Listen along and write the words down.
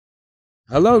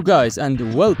Hello guys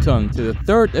and welcome to the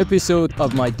third episode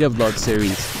of my Devlog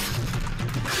series.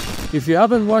 If you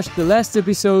haven't watched the last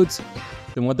episodes,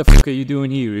 then what the fuck are you doing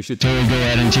here? You should totally go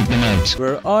ahead and check them out.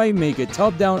 Where I make a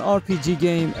top-down RPG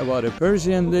game about a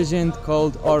Persian legend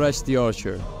called Arash the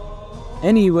Archer.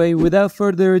 Anyway, without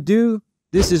further ado,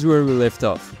 this is where we left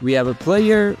off. We have a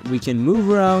player, we can move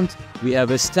around, we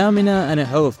have a stamina and a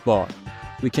health bar.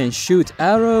 We can shoot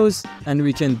arrows and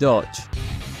we can dodge.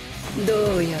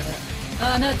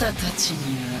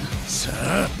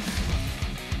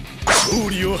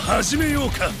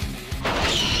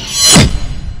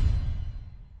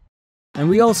 And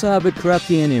we also have a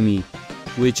crappy enemy,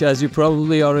 which as you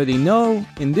probably already know,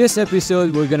 in this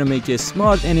episode we're gonna make a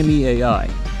smart enemy AI.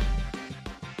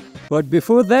 But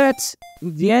before that,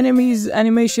 the enemy's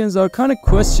animations are kinda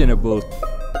questionable.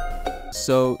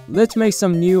 So let's make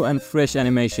some new and fresh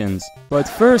animations. But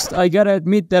first I gotta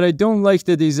admit that I don't like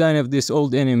the design of this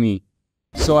old enemy.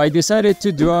 So I decided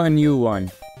to draw a new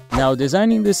one. Now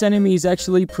designing this enemy is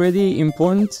actually pretty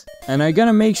important, and I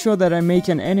gotta make sure that I make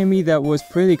an enemy that was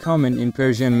pretty common in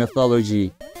Persian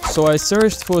mythology. So I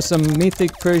searched for some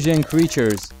mythic Persian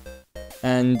creatures,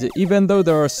 and even though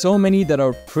there are so many that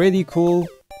are pretty cool,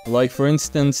 like for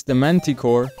instance the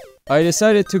manticore, I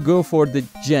decided to go for the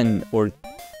jinn or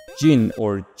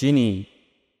genie.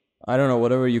 I don't know,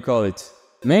 whatever you call it.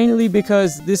 Mainly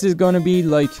because this is gonna be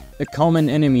like a common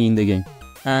enemy in the game.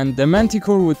 And the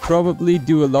manticore would probably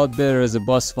do a lot better as a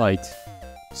boss fight.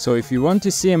 So if you want to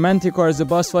see a manticore as a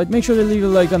boss fight, make sure to leave a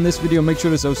like on this video, make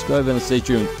sure to subscribe and stay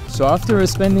tuned. So after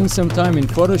spending some time in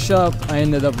Photoshop, I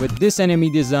ended up with this enemy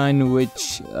design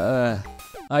which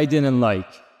I didn't like.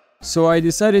 So I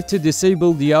decided to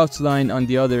disable the outline on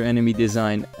the other enemy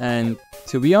design, and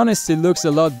to be honest it looks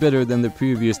a lot better than the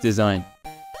previous design.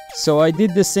 So I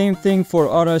did the same thing for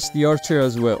Arash the Archer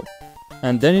as well.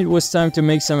 And then it was time to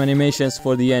make some animations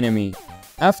for the enemy.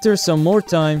 After some more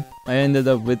time, I ended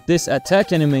up with this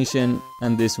attack animation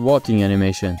and this walking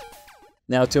animation.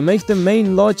 Now to make the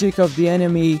main logic of the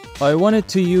enemy, I wanted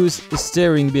to use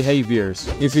staring behaviors.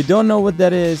 If you don't know what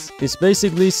that is, it's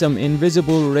basically some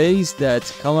invisible rays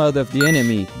that come out of the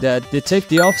enemy that detect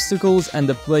the obstacles and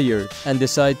the player and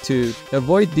decide to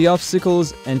avoid the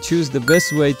obstacles and choose the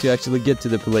best way to actually get to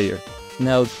the player.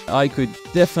 Now, I could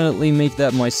definitely make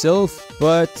that myself,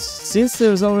 but since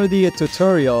there's already a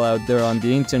tutorial out there on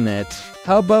the internet,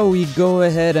 how about we go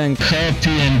ahead and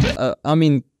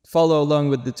follow along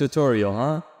with the tutorial,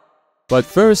 huh? But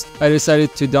first, I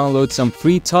decided to download some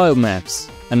free tile maps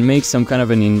and make some kind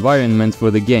of an environment for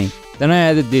the game. Then I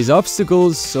added these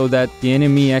obstacles so that the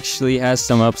enemy actually has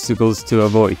some obstacles to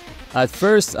avoid. At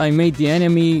first, I made the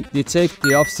enemy detect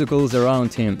the obstacles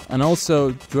around him and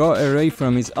also draw a ray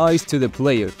from his eyes to the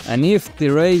player. And if the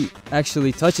ray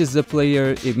actually touches the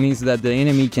player, it means that the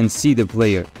enemy can see the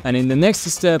player. And in the next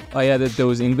step, I added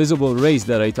those invisible rays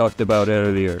that I talked about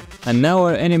earlier. And now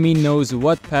our enemy knows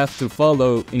what path to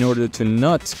follow in order to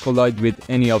not collide with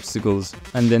any obstacles.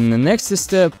 And then the next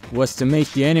step was to make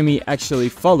the enemy actually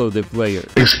follow the player.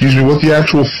 Excuse me, what the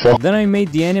actual fuck? Then I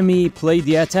made the enemy play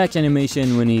the attack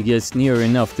animation when he gets near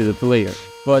enough to the player.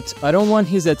 But I don't want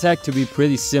his attack to be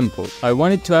pretty simple. I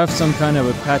want it to have some kind of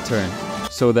a pattern,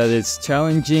 so that it's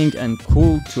challenging and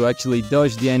cool to actually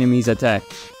dodge the enemy's attack,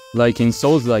 like in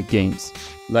Souls-like games.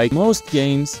 Like most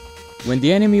games, when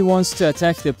the enemy wants to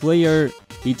attack the player,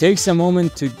 he takes a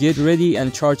moment to get ready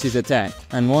and charge his attack.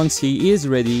 And once he is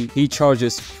ready, he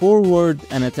charges forward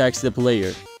and attacks the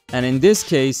player. And in this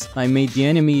case, I made the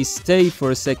enemy stay for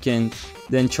a second,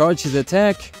 then charge his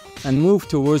attack, and move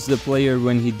towards the player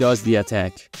when he does the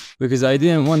attack, because I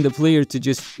didn't want the player to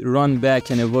just run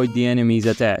back and avoid the enemy's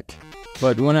attack.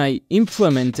 But when I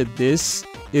implemented this,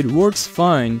 it works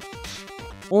fine,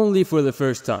 only for the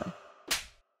first time.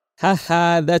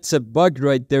 Haha, that's a bug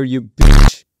right there, you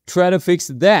bitch. Try to fix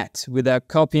that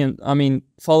without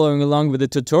following along with the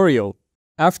tutorial.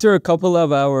 After a couple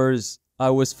of hours,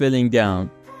 I was feeling down,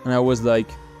 and I was like,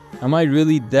 am I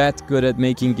really that good at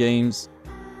making games?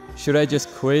 Should I just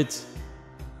quit?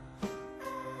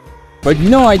 But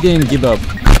no, I didn't give up.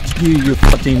 You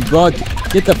fucking bug.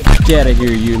 Get the fuck out of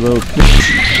here, you little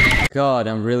bitch. God,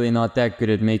 I'm really not that good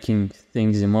at making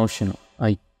things emotional,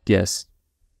 I guess.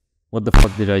 What the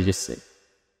fuck did I just say?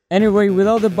 Anyway, with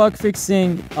all the bug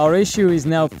fixing, our issue is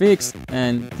now fixed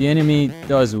and the enemy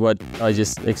does what I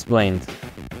just explained.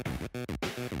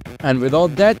 And with all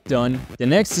that done, the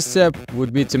next step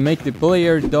would be to make the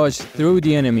player dodge through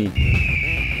the enemy.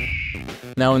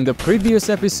 Now in the previous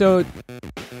episode,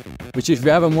 which if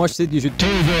you haven't watched it, you should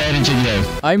totally go ahead and check it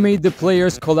out. I made the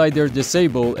player's collider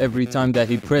disable every time that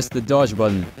he pressed the dodge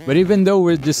button. But even though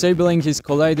we're disabling his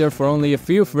collider for only a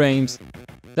few frames,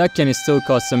 that can still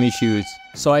cause some issues.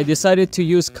 So I decided to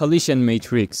use collision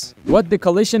matrix. What the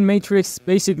collision matrix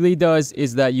basically does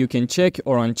is that you can check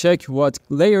or uncheck what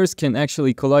layers can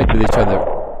actually collide with each other.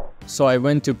 So I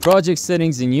went to project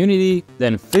settings in Unity,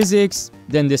 then physics,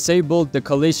 then disabled the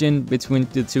collision between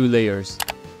the two layers.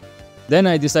 Then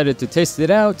I decided to test it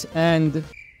out and...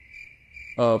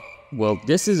 well,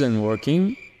 this isn't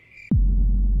working.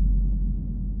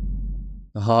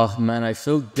 Oh man, I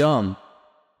feel dumb.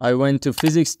 I went to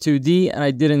physics 2D and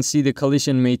I didn't see the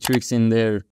collision matrix in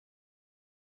there.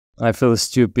 I feel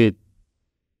stupid.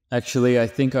 Actually, I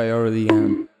think I already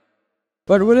am.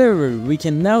 But whatever, we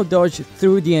can now dodge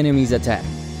through the enemy's attack.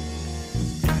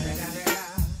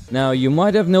 Now, you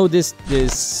might have noticed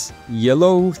this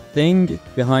yellow thing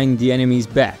behind the enemy's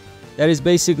back. That is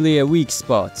basically a weak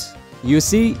spot. You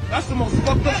see? That's the most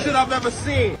fucked up shit I've ever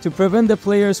seen. To prevent the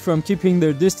players from keeping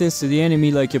their distance to the enemy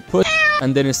like a puss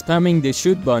and then spamming the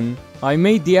shoot button, I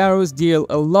made the arrows deal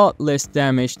a lot less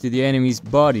damage to the enemy's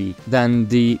body than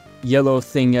the yellow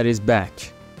thing at his back.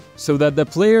 So that the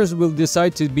players will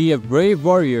decide to be a brave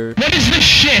warrior. What is this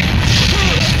shit?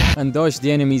 And dodge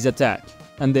the enemy's attack,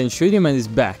 and then shoot him at his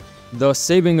back, thus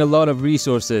saving a lot of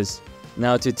resources.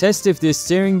 Now, to test if this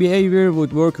steering behavior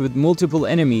would work with multiple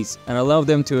enemies and allow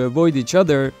them to avoid each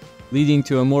other, leading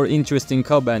to a more interesting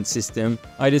combat system,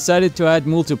 I decided to add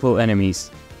multiple enemies,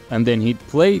 and then hit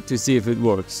play to see if it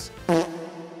works.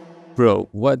 Bro,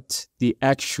 what the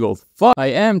actual fuck? I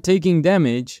am taking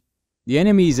damage. The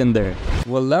enemy is in there.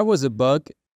 Well, that was a bug.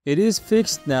 It is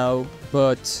fixed now,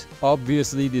 but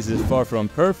obviously this is far from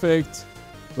perfect.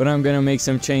 But I'm gonna make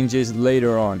some changes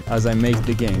later on as I make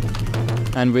the game.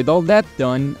 And with all that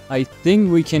done, I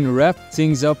think we can wrap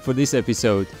things up for this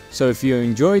episode. So if you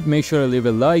enjoyed, make sure to leave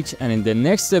a like, and in the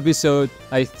next episode,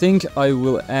 I think I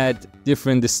will add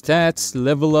different stats,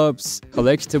 level ups,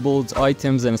 collectibles,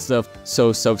 items and stuff.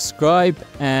 So subscribe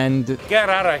and Get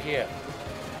out of here.